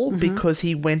medal because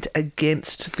he went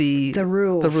against the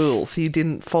rules. He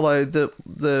didn't follow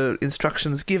the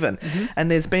instructions given. And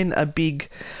there's been a big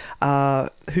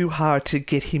hoo-ha to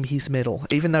get him his medal,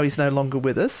 even though he's no longer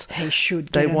with us. He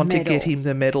should get They a want medal. to get him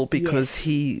the medal because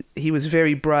he was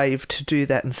very brave to do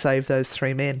that and save those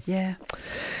 3 men. Yeah.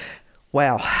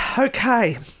 Wow.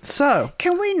 Okay. So.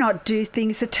 Can we not do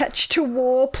things attached to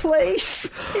war,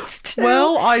 please? It's too.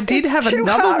 Well, I did have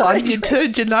another one. You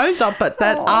turned your nose up at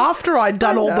that after I'd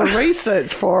done all the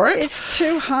research for it. It's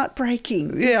too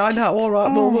heartbreaking. Yeah, I know. All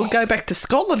right. Well, we'll go back to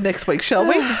Scotland next week, shall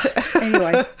we?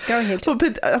 Anyway, go ahead.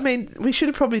 But I mean, we should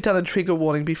have probably done a trigger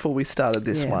warning before we started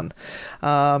this one.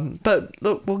 But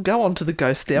look, we'll go on to the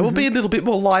ghost now. We'll be a little bit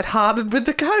more lighthearted with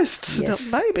the ghosts,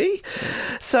 maybe.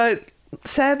 So,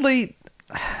 sadly,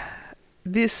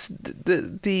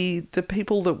 the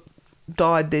people that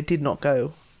died there did not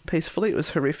go peacefully. It was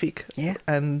horrific. Yeah.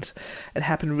 And it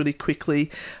happened really quickly.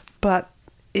 But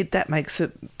that makes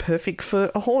it perfect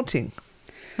for a haunting,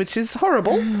 which is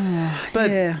horrible.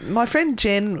 But my friend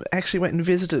Jen actually went and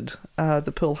visited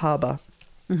the Pearl Harbor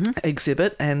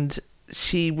exhibit, and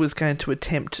she was going to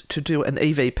attempt to do an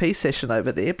EVP session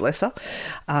over there, bless her.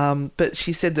 But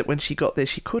she said that when she got there,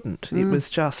 she couldn't. It was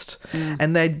just...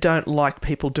 And they don't like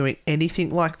people doing anything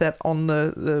like that on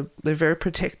they're very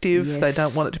protective. Yes. They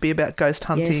don't want it to be about ghost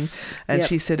hunting. Yes. And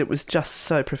she said it was just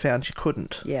so profound she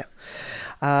couldn't. Yeah.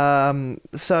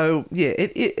 So, yeah,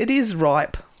 it is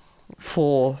ripe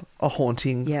for a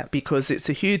haunting because it's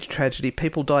a huge tragedy.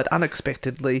 People died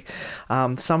unexpectedly.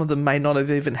 Some of them may not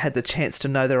have even had the chance to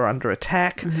know they were under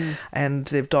attack, and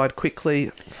they've died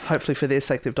quickly. Hopefully for their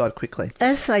sake, they've died quickly.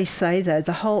 As they say, though,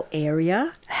 the whole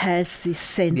area has this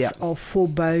sense of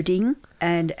foreboding,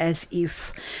 and as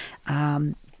if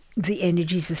the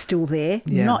energies are still there,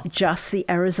 not just the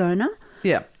Arizona.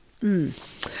 Yeah.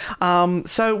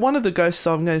 So one of the ghosts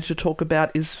I'm going to talk about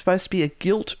is supposed to be a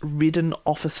guilt-ridden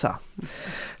officer.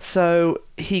 So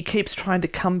he keeps trying to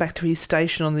come back to his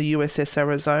station on the USS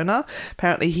Arizona.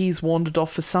 Apparently he's wandered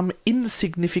off for some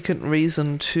insignificant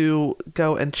reason to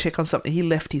go and check on something. He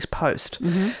left his post.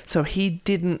 So he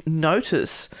didn't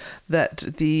notice that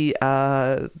the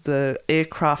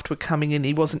aircraft were coming in.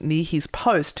 He wasn't near his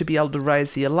post to be able to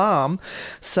raise the alarm.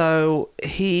 So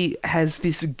he has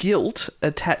this guilt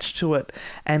attached to it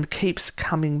and keeps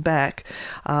coming back.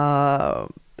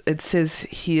 It says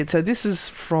here, so this is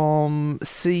from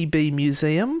CB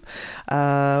Museum.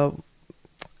 Another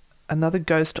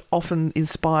ghost often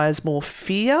inspires more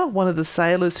fear. One of the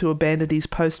sailors who abandoned his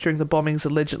post during the bombings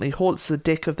allegedly haunts the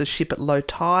deck of the ship at low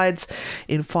tides,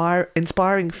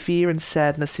 inspiring fear and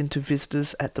sadness into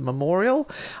visitors at the memorial.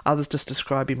 Others just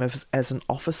describe him as an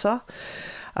officer.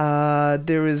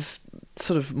 There is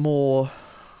sort of more...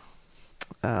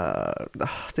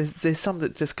 there's some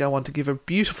that just go on to give a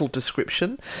beautiful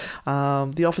description.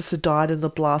 The officer died in the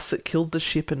blast that killed the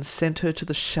ship and sent her to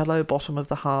the shallow bottom of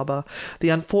the harbour. The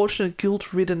unfortunate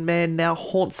guilt-ridden man now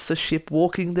haunts the ship,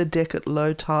 walking the deck at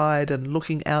low tide and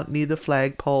looking out near the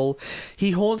flagpole. He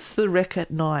haunts the wreck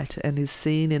at night and is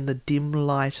seen in the dim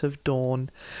light of dawn.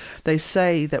 They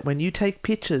say that when you take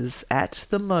pictures at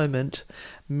the monument,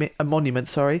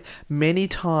 many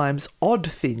times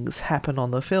odd things happen on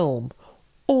the film.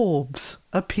 Orbs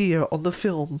appear on the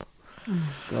film.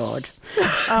 Oh, God.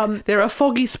 There are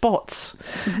foggy spots,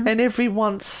 and every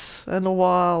once in a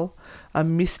while a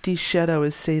misty shadow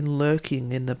is seen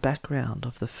lurking in the background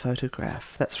of the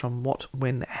photograph. That's from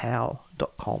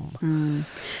whatwhenhow.com.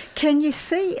 Can you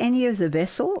see any of the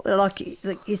vessel? Like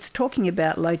it's talking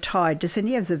about low tide. Does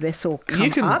any of the vessel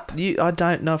come up? I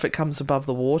don't know if it comes above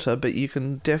the water, but you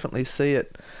can definitely see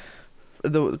it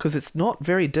because it's not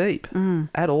very deep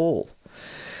at all.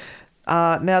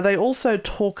 Now, they also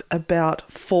talk about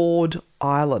Ford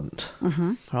Island,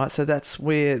 right? So that's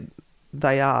where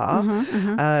they are.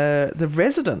 The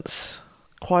residents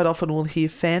quite often will hear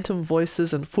phantom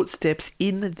voices and footsteps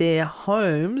in their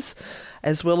homes,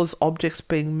 as well as objects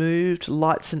being moved,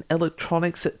 lights and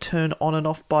electronics that turn on and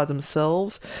off by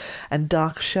themselves, and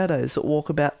dark shadows that walk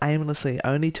about aimlessly,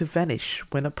 only to vanish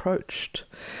when approached.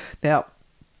 Now,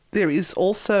 there is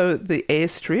also the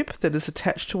airstrip that is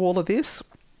attached to all of this.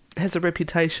 Has a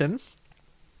reputation,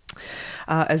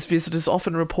 as visitors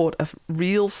often report a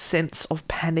real sense of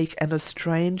panic and a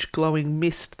strange glowing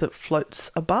mist that floats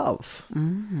above.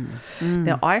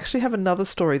 Now, I actually have another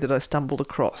story that I stumbled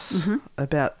across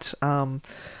about a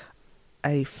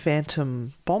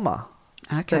phantom bomber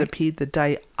that appeared the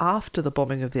day after the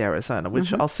bombing of the Arizona,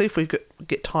 which I'll see if we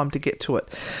get time to get to it.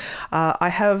 I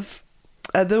have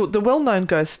the well-known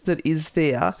ghost that is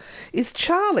there is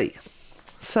Charlie.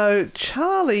 So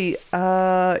Charlie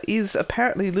is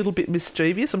apparently a little bit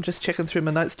mischievous. I'm just checking through my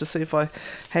notes to see if I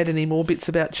had any more bits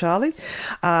about Charlie.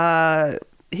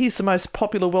 He's the most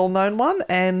popular, well-known one,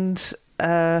 and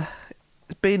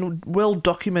been well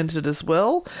documented as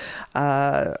well.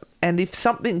 And if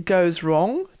something goes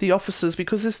wrong, the officers,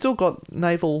 because they've still got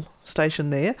naval station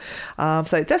there,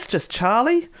 say, that's just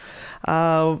Charlie.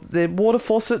 Their water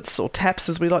faucets, or taps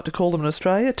as we like to call them in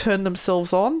Australia, turn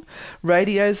themselves on.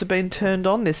 Radios have been turned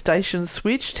on, their stations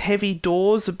switched. Heavy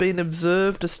doors have been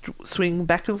observed to swing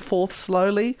back and forth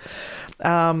slowly.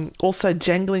 Also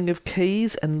jangling of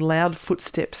keys and loud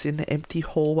footsteps in empty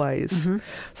hallways. Mm-hmm.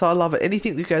 So I love it.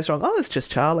 Anything that goes wrong, it's just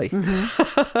Charlie.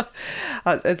 Mm-hmm.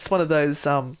 It's one of those,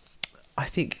 I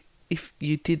think, if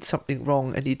you did something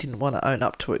wrong and you didn't want to own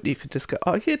up to it, you could just go,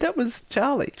 oh, yeah, that was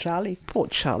Charlie. Poor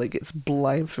Charlie gets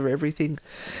blamed for everything.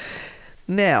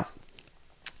 Now,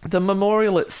 the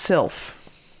memorial itself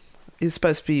is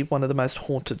supposed to be one of the most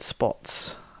haunted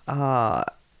spots. And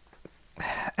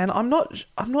I'm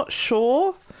not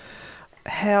sure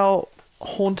how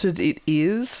haunted it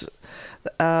is.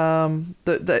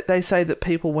 They say that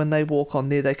people, when they walk on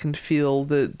there, they can feel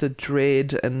the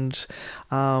dread and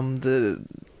the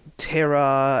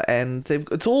terror, and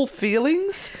it's all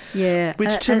feelings. Yeah.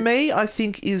 Which to me, I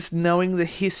think, is knowing the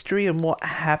history and what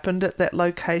happened at that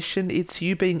location. It's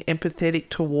you being empathetic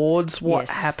towards what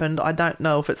happened. I don't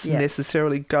know if it's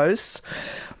necessarily ghosts,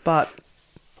 but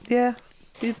yeah,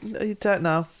 you don't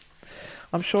know.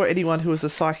 I'm sure anyone who is a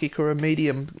psychic or a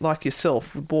medium like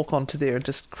yourself would walk onto there and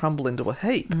just crumble into a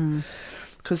heap.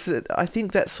 Because I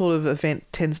think that sort of event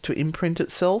tends to imprint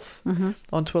itself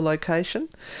onto a location.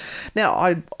 Now,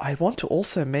 I want to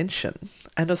also mention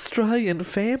an Australian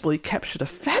family captured a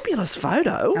fabulous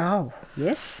photo. Oh,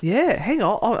 yes? Yeah, hang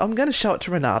on. I'm going to show it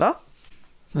to Renata.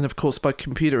 And, of course, my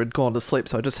computer had gone to sleep,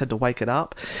 so I just had to wake it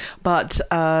up. But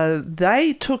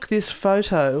they took this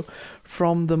photo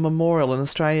from the memorial, an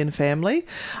Australian family.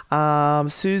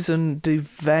 Susan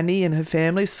Duvany and her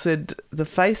family said the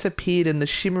face appeared in the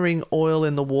shimmering oil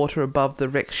in the water above the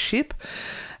wrecked ship.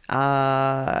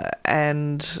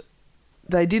 And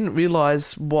they didn't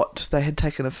realise what they had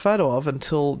taken a photo of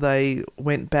until they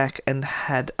went back and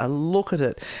had a look at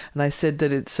it. And they said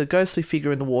that it's a ghostly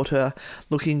figure in the water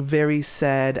looking very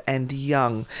sad and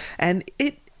young. And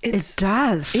it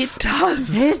does. It's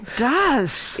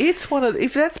one of,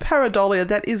 if that's pareidolia,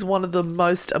 that is one of the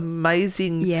most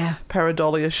amazing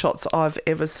pareidolia shots I've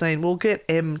ever seen. We'll get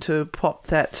Em to pop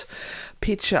that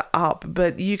picture up,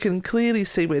 but you can clearly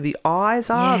see where the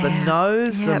eyes are, the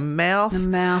nose, the mouth. The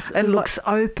mouth and looks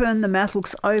open. The mouth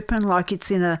looks open like it's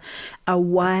in a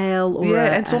whale or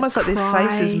and it's almost like their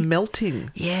face is melting.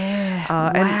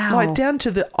 Yeah. And like down to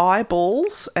the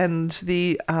eyeballs and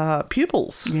the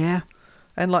pupils. Yeah.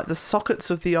 And like the sockets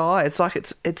of the eye, it's like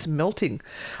it's melting.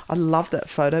 I love that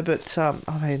photo, but I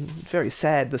mean, very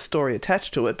sad, the story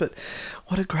attached to it, but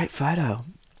what a great photo.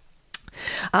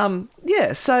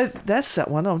 So that's that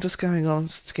one. I'm just going on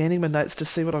scanning my notes to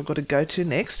see what I've got to go to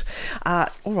next. All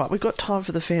right, we've got time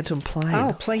for the Phantom Plane.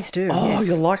 Oh, please do. Oh, yes.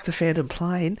 You'll like the Phantom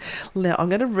Plane. Now, I'm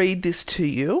going to read this to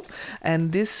you,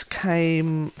 and this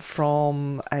came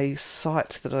from a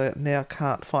site that I now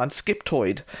can't find,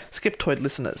 Skeptoid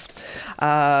listeners.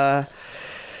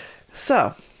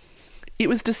 It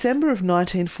was December of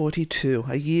 1942,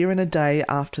 a year and a day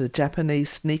after the Japanese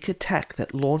sneak attack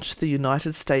that launched the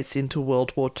United States into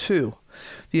World War II.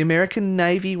 The American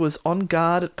Navy was on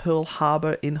guard at Pearl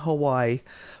Harbor in Hawaii.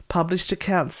 Published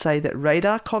accounts say that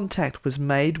radar contact was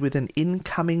made with an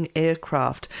incoming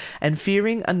aircraft, and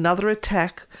fearing another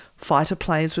attack, fighter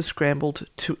planes were scrambled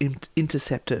to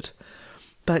intercept it.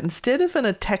 But instead of an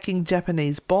attacking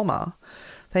Japanese bomber,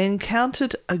 they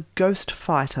encountered a ghost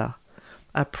fighter,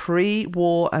 a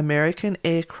pre-war American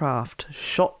aircraft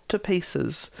shot to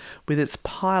pieces with its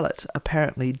pilot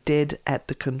apparently dead at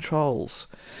the controls.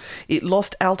 It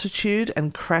lost altitude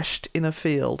and crashed in a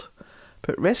field,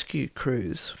 but rescue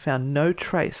crews found no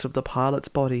trace of the pilot's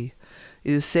body.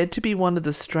 It is said to be one of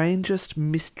the strangest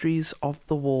mysteries of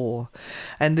the war,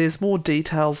 and there's more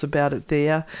details about it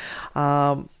there,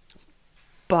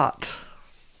 but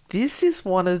this is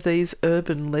one of these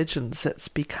urban legends that's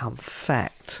become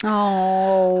fact.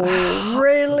 Oh,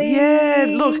 really? Yeah,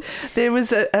 look, there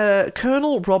was a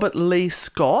Colonel Robert Lee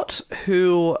Scott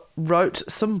who wrote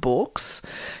some books.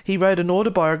 He wrote an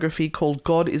autobiography called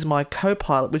God is My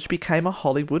Co-Pilot, which became a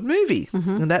Hollywood movie.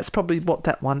 Mm-hmm. And that's probably what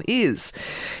that one is.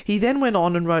 He then went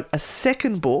on and wrote a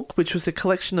second book, which was a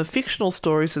collection of fictional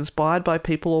stories inspired by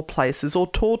people or places or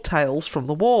tall tales from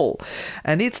the wall.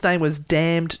 And its name was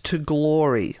Damned to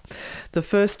Glory. The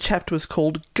first chapter was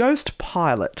called Ghost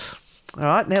Pilot. All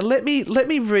right, now let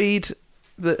me read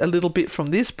a little bit from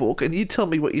this book, and you tell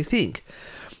me what you think.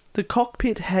 The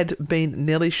cockpit had been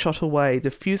nearly shot away. The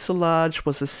fuselage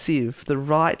was a sieve. The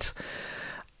right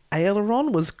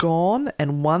aileron was gone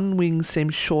and one wing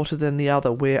seemed shorter than the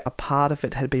other where a part of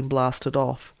it had been blasted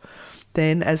off.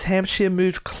 Then, as Hampshire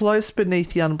moved close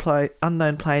beneath the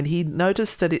unknown plane, he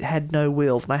noticed that it had no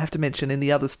wheels. And I have to mention, in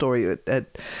the other story,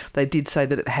 they did say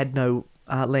that it had no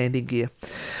landing gear.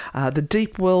 The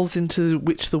deep wells into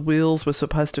which the wheels were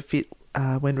supposed to fit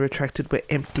when retracted were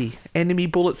empty. Enemy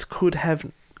bullets couldn't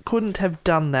have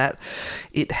done that.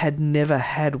 It had never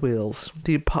had wheels.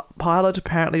 The pilot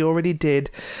apparently already dead.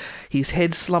 His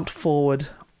head slumped forward,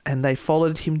 and they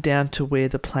followed him down to where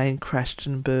the plane crashed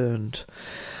and burned.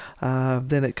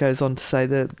 Then it goes on to say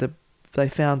that they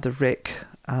found the wreck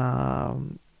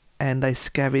and they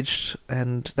scavenged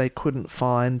and they couldn't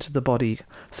find the body.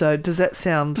 So does that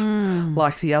sound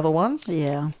like the other one?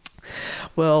 Yeah.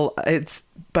 Well, it's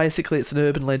an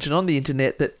urban legend on the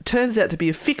internet that turns out to be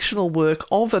a fictional work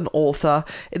of an author.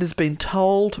 It has been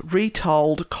told,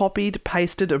 retold, copied,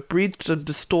 pasted, abridged and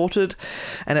distorted,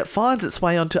 and it finds its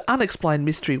way onto unexplained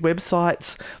mystery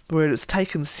websites where it's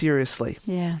taken seriously.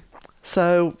 Yeah.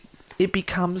 So it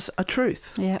becomes a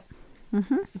truth. Yeah.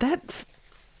 Mm-hmm. That's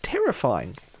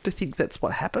terrifying to think that's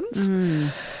what happens.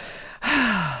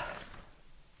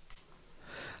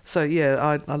 So,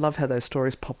 yeah, I love how those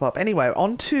stories pop up. Anyway,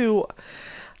 on to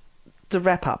the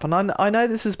wrap-up. And I know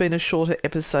this has been a shorter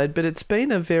episode, but it's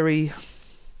been a very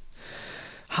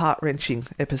heart-wrenching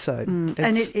episode.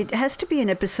 And it has to be an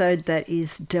episode that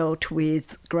is dealt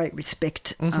with great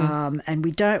respect. And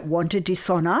we don't want to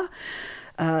dishonour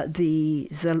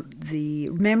the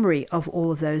memory of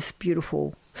all of those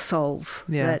beautiful souls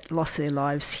that lost their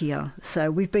lives here.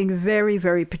 So we've been very,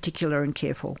 very particular and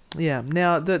careful. Yeah.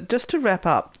 Now, just to wrap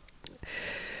up,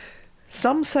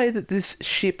 some say that this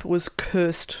ship was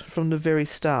cursed from the very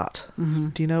start. Mm-hmm.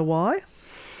 Do you know why?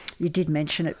 You did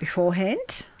mention it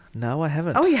beforehand. No, I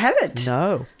haven't. Oh, you haven't?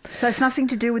 No. So it's nothing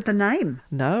to do with the name?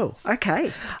 No.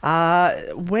 Okay.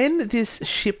 When this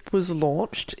ship was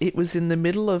launched, it was in the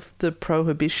middle of the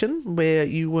Prohibition where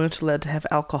you weren't allowed to have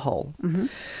alcohol. Mm-hmm.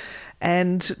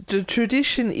 And the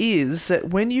tradition is that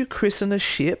when you christen a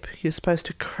ship, you're supposed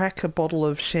to crack a bottle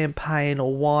of champagne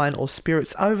or wine or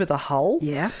spirits over the hull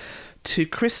to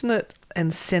christen it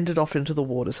and send it off into the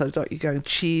water. So you're going,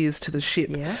 cheers to the ship.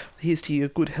 Yeah. Here's to your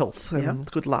good health and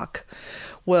good luck.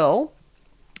 Well,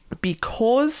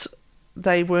 because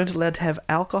they weren't allowed to have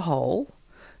alcohol,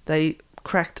 they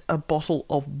cracked a bottle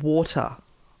of water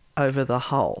over the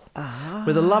hull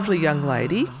with a lovely young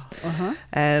lady.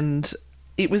 And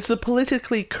it was the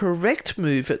politically correct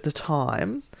move at the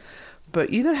time,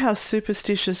 but you know how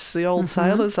superstitious the old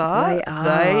sailors are? They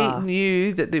are. They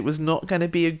knew that it was not going to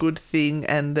be a good thing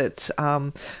and that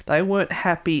they weren't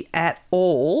happy at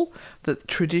all that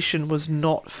tradition was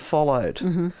not followed.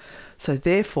 Mm-hmm. So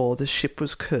therefore the ship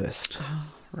was cursed. Oh,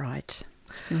 right.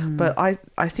 Mm. But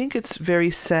I think it's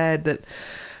very sad that,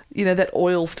 you know, that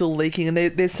oil's still leaking, and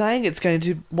they're saying it's going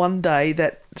to, one day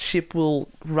that ship will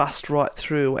rust right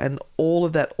through and all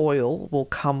of that oil will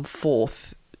come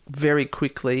forth very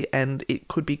quickly, and it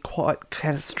could be quite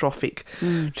catastrophic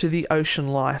to the ocean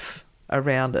life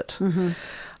around it. Mm-hmm.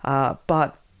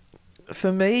 But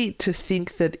for me to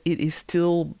think that it is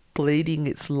still bleeding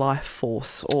its life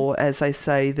force, or as they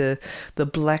say, the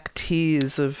black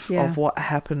tears of what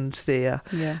happened there,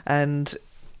 and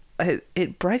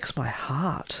it breaks my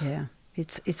heart. Yeah,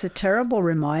 it's a terrible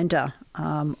reminder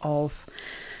of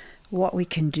what we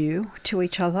can do to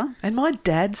each other. And my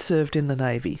dad served in the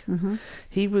Navy. Mm-hmm.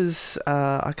 He was,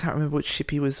 I can't remember which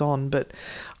ship he was on, but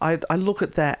I look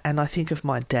at that and I think of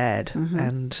my dad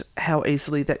and how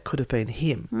easily that could have been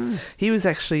him. Mm. He was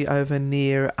actually over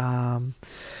near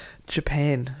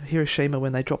Japan, Hiroshima,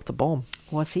 when they dropped the bomb.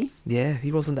 Was he? Yeah,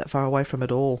 he wasn't that far away from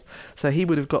it all. So he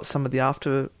would have got some of the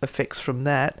after effects from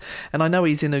that. And I know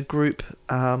he's in a group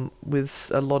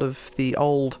with a lot of the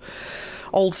old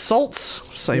salts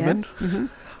seamen. Yeah.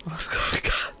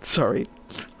 Mm-hmm. Sorry,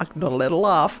 I'm not allowed to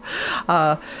laugh.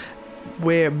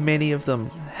 Where many of them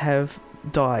have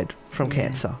died from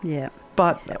cancer. Yeah.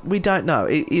 But we don't know.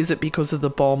 Is it because of the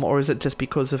bomb, or is it just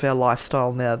because of our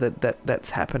lifestyle now that's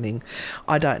happening?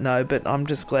 I don't know, but I'm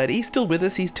just glad he's still with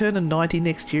us. He's turning 90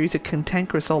 next year. He's a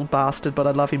cantankerous old bastard, but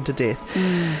I love him to death.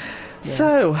 Mm, yeah.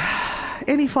 So,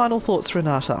 any final thoughts,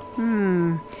 Renata?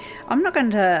 I'm not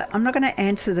going to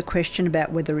answer the question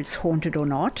about whether it's haunted or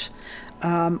not.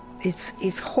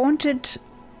 It's haunted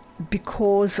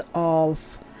because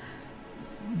of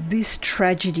this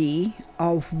tragedy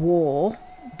of war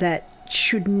that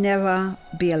should never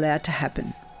be allowed to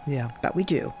happen. Yeah. But we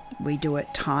do. We do it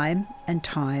time and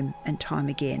time and time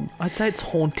again. I'd say it's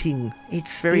haunting.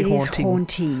 It's very haunting. It is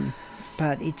haunting.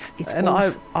 But it's and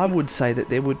I would say that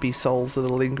there would be souls that are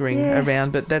lingering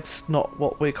around, but that's not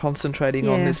what we're concentrating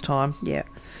on this time. Yeah.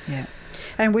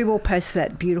 And we will post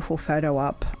that beautiful photo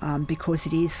up because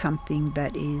it is something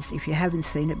that is, if you haven't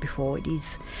seen it before,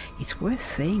 it's worth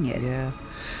seeing it. Yeah.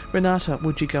 Renata,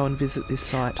 would you go and visit this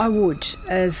site? I would.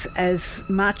 As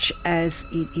much as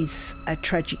it is a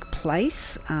tragic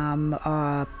place,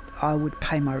 I would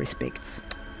pay my respects.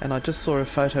 And I just saw a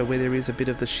photo where there is a bit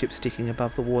of the ship sticking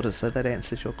above the water, so that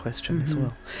answers your question as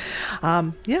well. I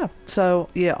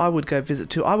would go visit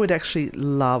too. I would actually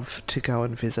love to go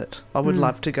and visit. I would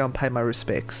love to go and pay my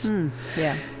respects.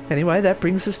 Yeah. Anyway, that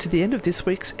brings us to the end of this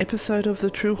week's episode of the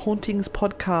True Hauntings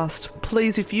podcast.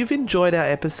 Please, if you've enjoyed our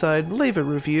episode, leave a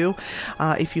review.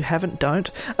 If you haven't, don't.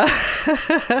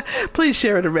 Please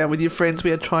share it around with your friends.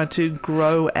 We are trying to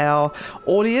grow our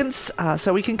audience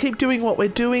so we can keep doing what we're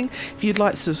doing. If you'd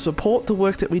like to support the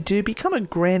work that we do, become a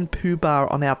Grand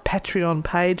Poobah on our Patreon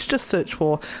page. Just search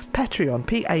for Patreon,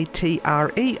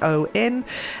 Patreon,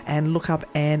 and look up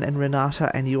Anne and Renata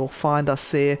and you'll find us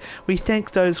there. We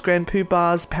thank those Grand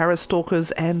Poobahs,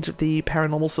 Parastalkers and the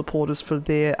paranormal supporters for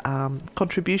their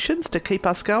contributions to keep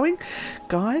us going.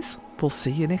 Guys, we'll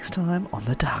see you next time on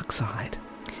the dark side.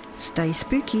 Stay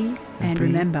spooky and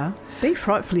remember, be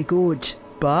frightfully good.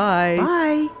 Bye.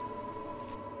 Bye.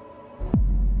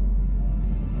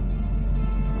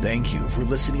 Thank you for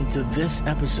listening to this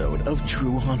episode of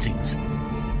True Hauntings.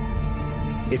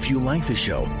 If you like the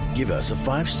show, give us a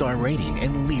 5-star rating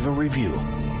and leave a review.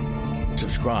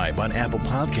 Subscribe on Apple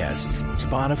Podcasts,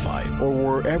 Spotify, or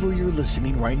wherever you're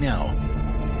listening right now.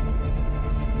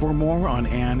 For more on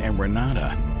Anne and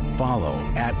Renata, follow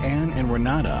 @Anne and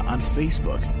Renata on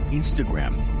Facebook,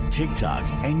 Instagram, TikTok,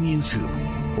 and YouTube.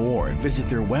 Or visit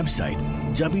their website,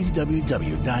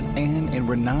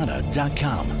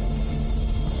 www.anneandrenata.com.